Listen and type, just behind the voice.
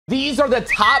These are the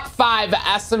top 5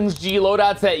 SMG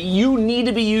loadouts that you need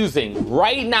to be using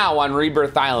right now on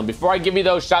Rebirth Island. Before I give you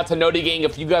those, shout out to Noti Gang.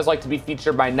 If you guys like to be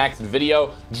featured by next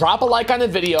video, drop a like on the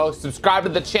video, subscribe to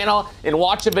the channel, and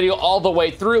watch the video all the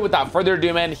way through. Without further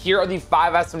ado, man, here are the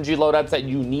 5 SMG loadouts that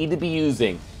you need to be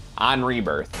using on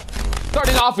Rebirth.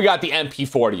 Starting off, we got the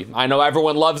MP40. I know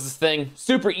everyone loves this thing,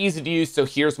 super easy to use, so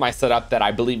here's my setup that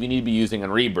I believe you need to be using in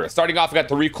Rebirth. Starting off, we got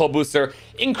the recoil booster,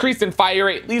 increase in fire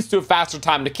rate, leads to a faster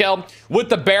time to kill. With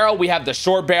the barrel, we have the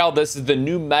short barrel. This is the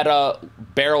new meta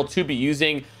barrel to be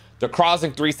using. The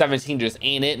Crossing 317 just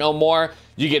ain't it no more.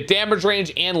 You get damage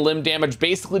range and limb damage,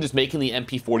 basically just making the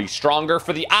MP40 stronger.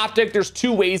 For the optic, there's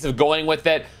 2 ways of going with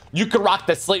it. You could rock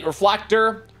the slate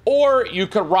reflector, or you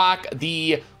could rock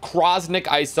the Krosnick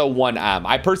ISO 1M.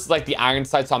 I personally like the iron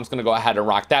sight, so I'm just gonna go ahead and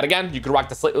rock that again. You could rock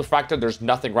the slate reflector, there's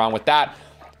nothing wrong with that.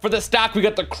 For the stock, we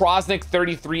got the Krosnick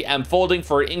 33M folding.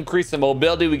 For an increase in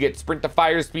mobility, we get sprint to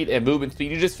fire speed and movement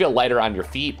speed. You just feel lighter on your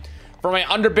feet. For my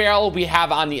underbarrel, we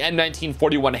have on the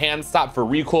M1941 hand stop for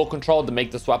recoil control to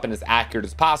make this weapon as accurate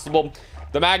as possible.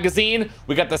 The magazine,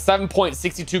 we got the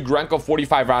 7.62 Grenko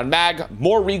 45 round mag,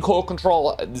 more recoil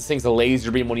control. This thing's a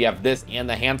laser beam when you have this and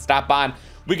the hand stop on.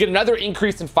 We get another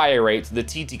increase in fire rate, so the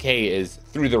TTK is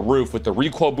through the roof with the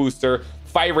recoil booster,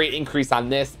 fire rate increase on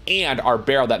this, and our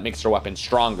barrel that makes your weapon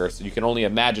stronger, so you can only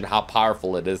imagine how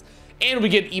powerful it is. And we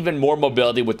get even more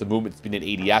mobility with the movement speed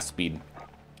and ADS speed.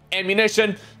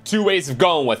 Ammunition, 2 ways of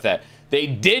going with it. They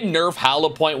did nerf hollow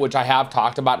point, which I have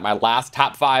talked about in my last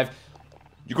top 5.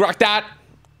 You can rock that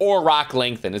or rock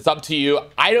lengthen. It's up to you.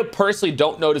 I personally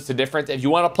don't notice a difference. If you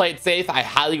want to play it safe, I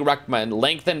highly recommend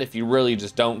lengthen. If you really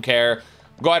just don't care,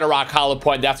 go ahead and rock hollow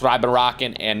point. That's what I've been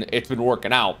rocking, and it's been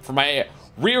working out. For my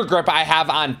rear grip, I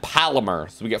have on polymer.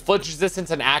 So we get flinch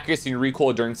resistance and accuracy and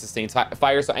recoil during sustained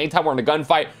fire. So anytime we're in a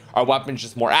gunfight, our weapon's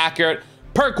just more accurate.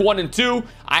 Perk 1 and 2,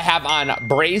 I have on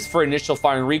brace for initial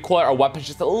fire and recoil. Our weapon's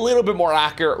just a little bit more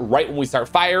accurate right when we start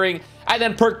firing. And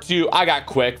then perk 2, I got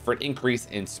quick for an increase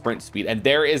in sprint speed. And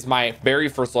there is my very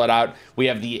first loadout. We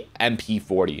have the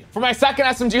MP40. For my second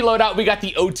SMG loadout, we got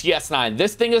the OTS-9.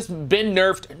 This thing has been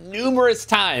nerfed numerous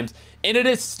times, and it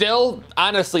is still,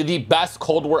 honestly, the best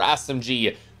Cold War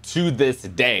SMG to this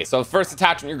day. So first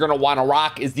attachment you're going to want to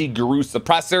rock is the Guru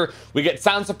suppressor. We get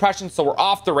sound suppression, so we're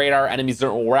off the radar, enemies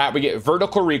don't know where we're at. We get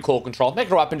vertical recoil control,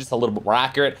 make our weapon just a little bit more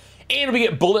accurate, and we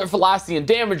get bullet velocity and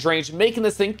damage range, making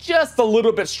this thing just a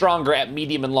little bit stronger at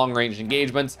medium and long range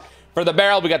engagements. For the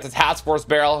barrel, we got the task force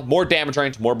barrel, more damage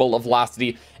range, more bullet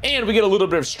velocity, and we get a little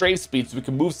bit of strafe speed, so we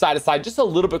can move side to side just a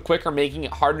little bit quicker, making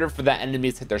it harder for the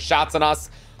enemies to hit their shots on us.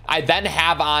 I then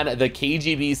have on the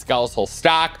KGB skeletal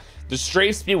stock. The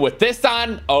strafe speed with this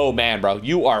on, oh man, bro,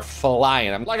 you are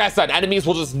flying. Like I said, enemies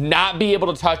will just not be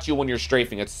able to touch you when you're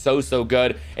strafing. It's so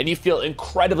good, and you feel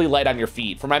incredibly light on your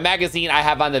feet. For my magazine, I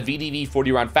have on the VDV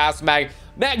 40 round fast mag.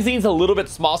 Magazine's a little bit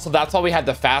small, so that's why we had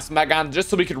the fast mag on, just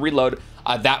so we could reload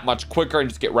that much quicker and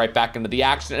just get right back into the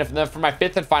action. And then for my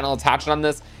 5th and final attachment on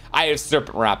this, I have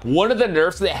Serpent Wrap. One of the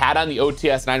nerfs they had on the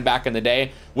OTS-9 back in the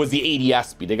day was the ADS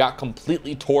speed. They got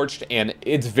completely torched, and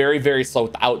it's very slow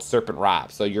without Serpent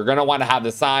Wrap. So you're going to want to have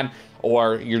this on,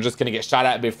 or you're just going to get shot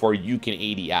at before you can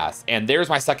ADS. And there's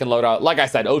my second loadout. Like I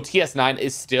said, OTS-9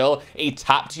 is still a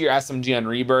top tier SMG on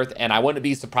Rebirth, and I wouldn't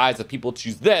be surprised if people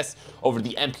choose this over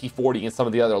the MP40 and some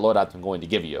of the other loadouts I'm going to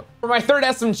give you. For my third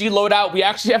SMG loadout, we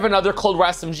actually have another Cold War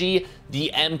SMG,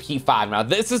 the MP5. Now,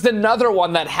 this is another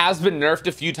one that has been nerfed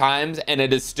a few times, and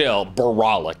it is still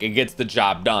brawlic. It gets the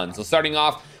job done. So starting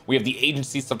off, we have the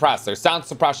agency suppressor, sound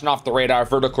suppression off the radar,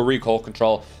 vertical recoil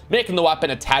control, making the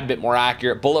weapon a tad bit more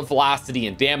accurate, bullet velocity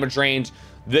and damage range.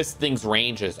 This thing's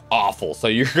range is awful, so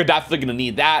you're definitely gonna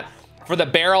need that. For the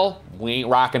barrel, we ain't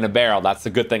rocking the barrel. That's the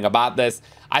good thing about this.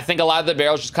 I think a lot of the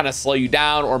barrels just kind of slow you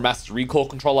down or mess the recoil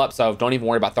control up, so don't even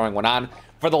worry about throwing one on.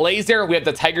 For the laser, we have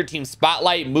the Tiger Team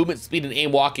Spotlight, movement speed and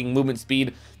aim walking movement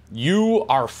speed. You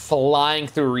are flying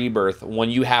through Rebirth when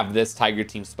you have this Tiger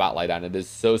Team Spotlight on. It is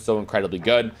so incredibly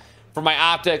good. For my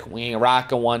optic, we ain't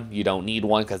rocking one. You don't need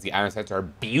one because the iron sights are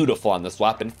beautiful on this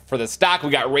weapon. For the stock, we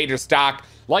got Raider stock.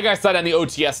 Like I said on the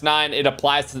OTS-9, it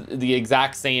applies to the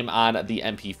exact same on the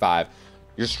MP5.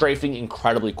 You're strafing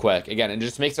incredibly quick. Again, it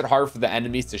just makes it hard for the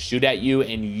enemies to shoot at you,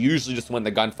 and you usually just win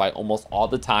the gunfight almost all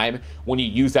the time when you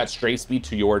use that strafe speed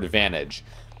to your advantage.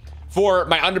 For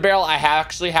my underbarrel, I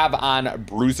actually have on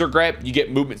bruiser grip. You get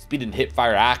movement speed and hip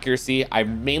fire accuracy. I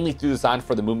mainly threw this on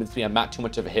for the movement speed. I'm not too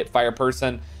much of a hip fire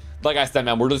person. Like I said,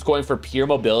 man, we're just going for pure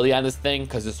mobility on this thing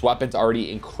because this weapon's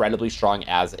already incredibly strong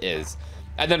as is.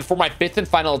 And then for my 5th and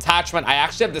final attachment, I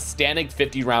actually have the Stanig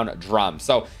 50 round drum.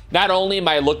 So not only am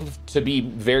I looking to be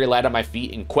very light on my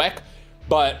feet and quick,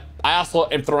 but I also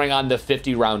am throwing on the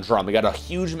 50-round drum. We got a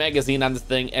huge magazine on this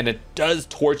thing, and it does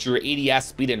torch your ADS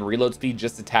speed and reload speed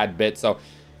just a tad bit. So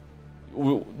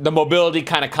the mobility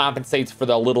kind of compensates for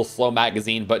the little slow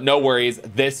magazine, but no worries.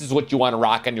 This is what you want to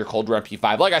rock on your Cold War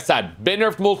MP5. Like I said, been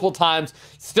nerfed multiple times,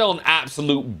 still an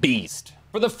absolute beast.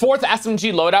 For the 4th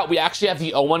SMG loadout, we actually have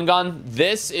the Owen gun.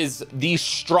 This is the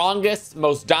strongest,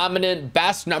 most dominant,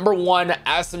 best #1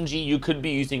 SMG you could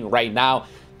be using right now.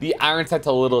 The iron sight's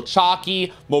a little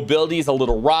chalky, mobility is a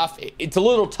little rough. It's a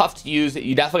little tough to use.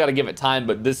 You definitely got to give it time,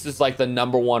 but this is like the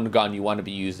 #1 gun you want to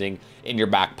be using in your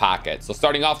back pocket. So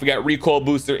starting off, we got recoil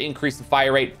booster, increase in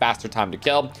fire rate, faster time to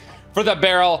kill. For the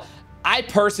barrel, I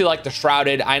personally like the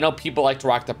shrouded. I know people like to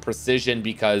rock the precision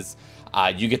because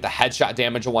you get the headshot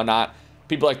damage and whatnot.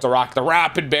 People like to rock the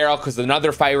rapid barrel because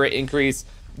another fire rate increase.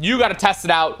 You got to test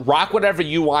it out, rock whatever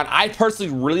you want. I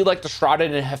personally really like the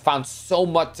shrouded and have found so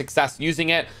much success using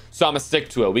it, so I'm gonna stick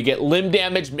to it. We get limb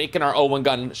damage, making our Owen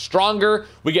gun stronger.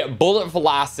 We get bullet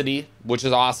velocity, which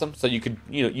is awesome, so you could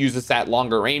use this at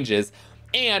longer ranges.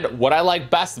 And what I like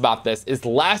best about this is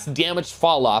less damage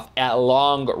fall off at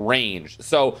long range.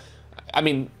 So I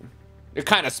mean, it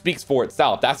kind of speaks for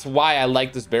itself. That's why I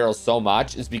like this barrel so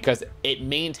much, is because it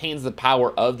maintains the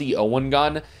power of the Owen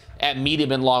gun at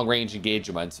medium and long range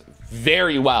engagements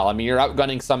very well. I mean, you're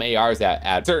outgunning some ARs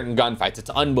at certain gunfights.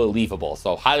 It's unbelievable.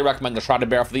 So highly recommend the shrouded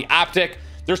barrel. For the optic,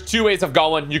 there's 2 ways of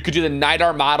going. You could do the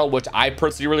Nightart model, which I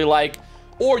personally really like,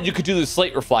 or you could do the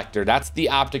slate reflector. That's the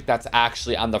optic that's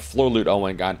actually on the floor loot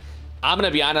Owen gun. I'm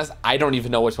gonna be honest, I don't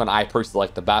even know which one I personally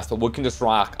like the best, but we can just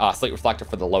rock slate reflector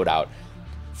for the loadout.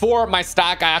 For my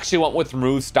stock, I actually went with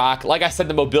remove stock. Like I said,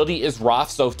 the mobility is rough,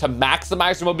 so to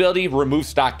maximize your mobility, remove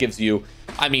stock gives you,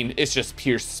 I mean, it's just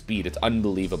pure speed. It's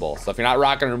unbelievable. So if you're not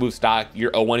rocking remove stock,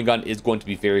 your Owen gun is going to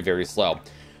be very, very slow.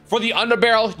 For the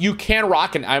underbarrel, you can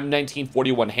rock an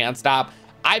M1941 hand stop.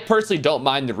 I personally don't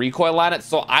mind the recoil on it,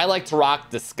 so I like to rock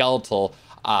the skeletal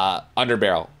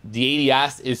underbarrel. The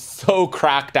ADS is so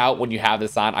cracked out when you have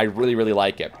this on. I really, really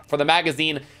like it. For the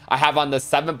magazine, I have on the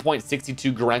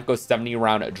 7.62 Gorenko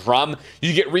 70-round drum.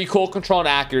 You get recoil control and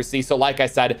accuracy. So like I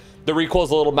said, the recoil is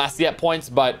a little messy at points,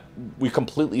 but we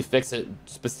completely fix it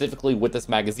specifically with this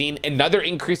magazine. Another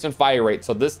increase in fire rate.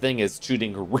 So this thing is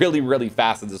shooting really, really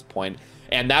fast at this point.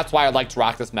 And that's why I like to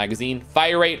rock this magazine.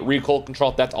 Fire rate, recoil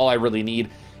control, that's all I really need.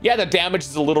 Yeah, the damage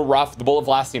is a little rough, the bullet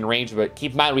velocity and range, but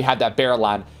keep in mind we had that barrel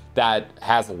on that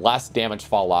has less damage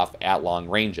fall off at long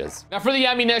ranges. Now for the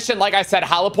ammunition, like I said,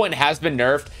 hollow point has been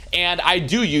nerfed, and I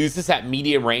do use this at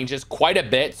medium ranges quite a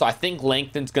bit, so I think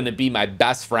lengthen's gonna be my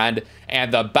best friend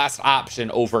and the best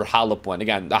option over hollow point.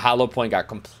 Again, the hollow point got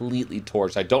completely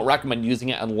torched. I don't recommend using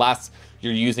it unless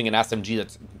you're using an SMG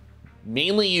that's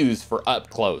mainly used for up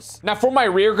close. Now for my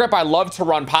rear grip, I love to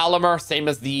run polymer, same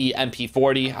as the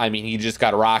MP40. I mean, you just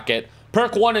gotta rock it.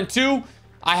 Perk 1 and 2,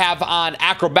 I have on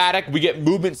acrobatic. We get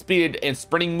movement speed and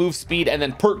sprinting move speed, and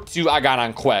then perk 2 I got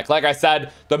on quick. Like I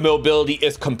said, the mobility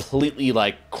is completely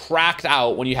like cracked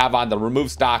out when you have on the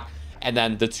remove stock and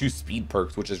then the 2 speed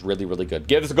perks, which is really, really good.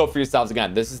 Give this a go for yourselves.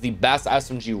 Again, this is the best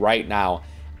SMG right now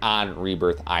on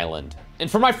Rebirth Island. And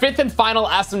for my 5th and final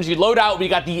SMG loadout, we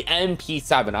got the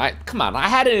MP7. Come on, I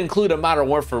had to include a Modern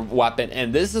Warfare weapon,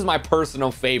 and this is my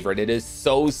personal favorite. It is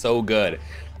so, so good.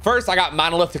 First, I got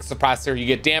monolithic suppressor. You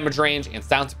get damage range and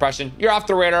sound suppression. You're off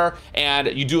the radar, and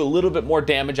you do a little bit more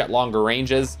damage at longer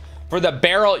ranges. For the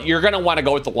barrel, you're gonna wanna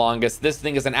go with the longest. This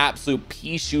thing is an absolute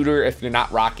pea shooter if you're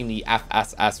not rocking the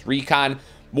FSS Recon.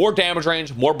 More damage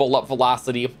range, more bullet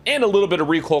velocity, and a little bit of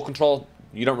recoil control.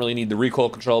 You don't really need the recoil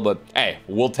control, but hey,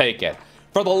 we'll take it.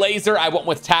 For the laser, I went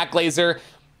with tac laser.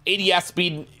 ADS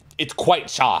speed, it's quite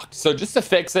chalked. So just to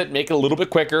fix it, make it a little bit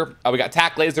quicker, we got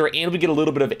tac laser, and we get a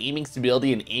little bit of aiming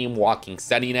stability and aim walking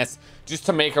steadiness, just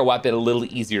to make our weapon a little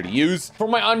easier to use. For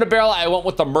my underbarrel, I went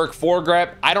with the Merc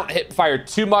foregrip. I don't hip fire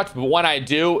too much, but when I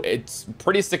do, it's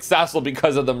pretty successful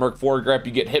because of the Merc foregrip.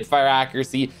 You get hip fire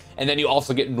accuracy, and then you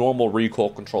also get normal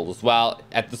recoil control as well.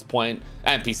 At this point,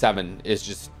 MP7 is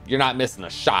just, you're not missing a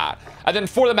shot. And then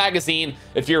for the magazine,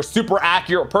 if you're a super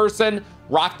accurate person,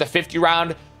 rock the 50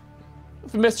 round.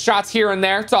 If you miss shots here and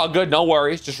there, it's all good, no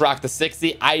worries. Just rock the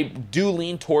 60. I do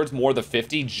lean towards more the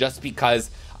 50 just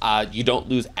because you don't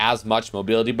lose as much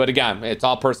mobility. But again, it's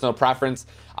all personal preference.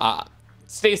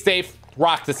 Stay safe,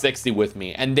 rock the 60 with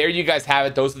me. And there you guys have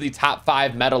it. Those are the top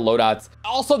 5 meta loadouts.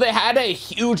 Also, they had a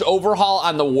huge overhaul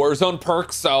on the Warzone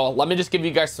perks. So let me just give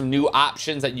you guys some new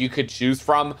options that you could choose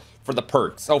from for the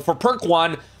perks. So for perk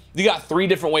 1, you got 3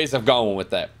 different ways of going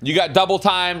with it. You got double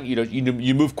time,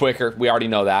 you move quicker. We already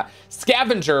know that.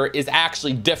 Scavenger is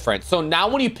actually different. So now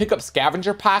when you pick up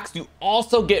scavenger packs, you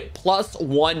also get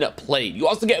 +1 plate. You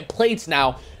also get plates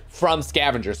now from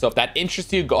Scavenger. So if that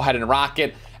interests you, go ahead and rock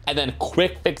it. And then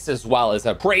Quick Fix as well is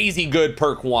a crazy good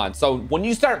perk one. So when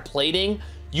you start plating,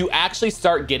 you actually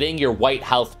start getting your white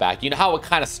health back. You know how it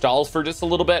kind of stalls for just a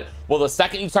little bit? Well, the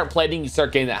second you start plating, you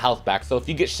start getting that health back. So if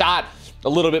you get shot a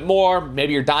little bit more,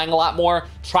 maybe you're dying a lot more,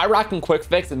 try rocking Quick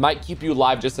Fix. It might keep you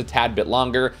alive just a tad bit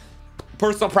longer.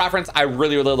 Personal preference, I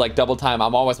really like double time.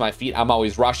 I'm always on my feet, I'm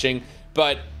always rushing,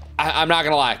 but I'm not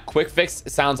gonna lie, Quick Fix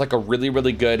sounds like a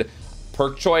really good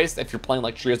perk choice if you're playing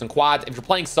like trios and quads. If you're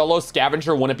playing solo,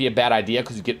 Scavenger wouldn't be a bad idea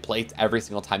because you get plates every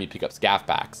single time you pick up scav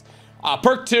packs.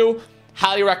 Perk 2,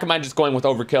 highly recommend just going with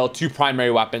Overkill, 2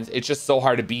 primary weapons. It's just so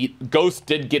hard to beat. Ghost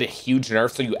did get a huge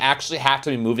nerf, so you actually have to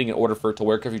be moving in order for it to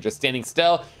work. If you're just standing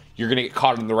still, you're gonna get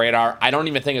caught on the radar. I don't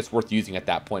even think it's worth using at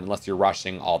that point unless you're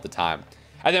rushing all the time.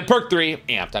 And then perk 3,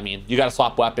 amped. I mean, you gotta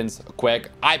swap weapons quick.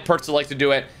 I personally like to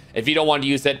do it. If you don't want to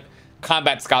use it,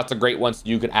 Combat Scout's a great one so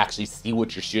you can actually see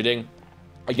what you're shooting.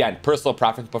 Again, personal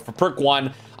preference, but for perk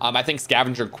 1, I think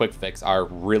Scavenger and Quick Fix are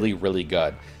really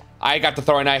good. I got the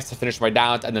throwing knives to finish my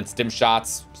downs, and then stim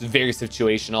shots. It's very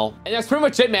situational. And that's pretty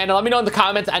much it, man. Now let me know in the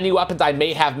comments any weapons I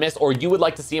may have missed or you would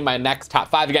like to see in my next top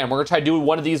 5. Again, we're gonna try doing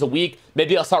one of these a week.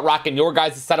 Maybe I'll start rocking your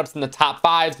guys' setups in the top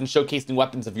 5s and showcasing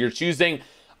weapons of your choosing.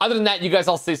 Other than that, you guys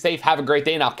all stay safe, have a great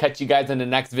day, and I'll catch you guys in the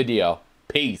next video.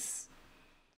 Peace.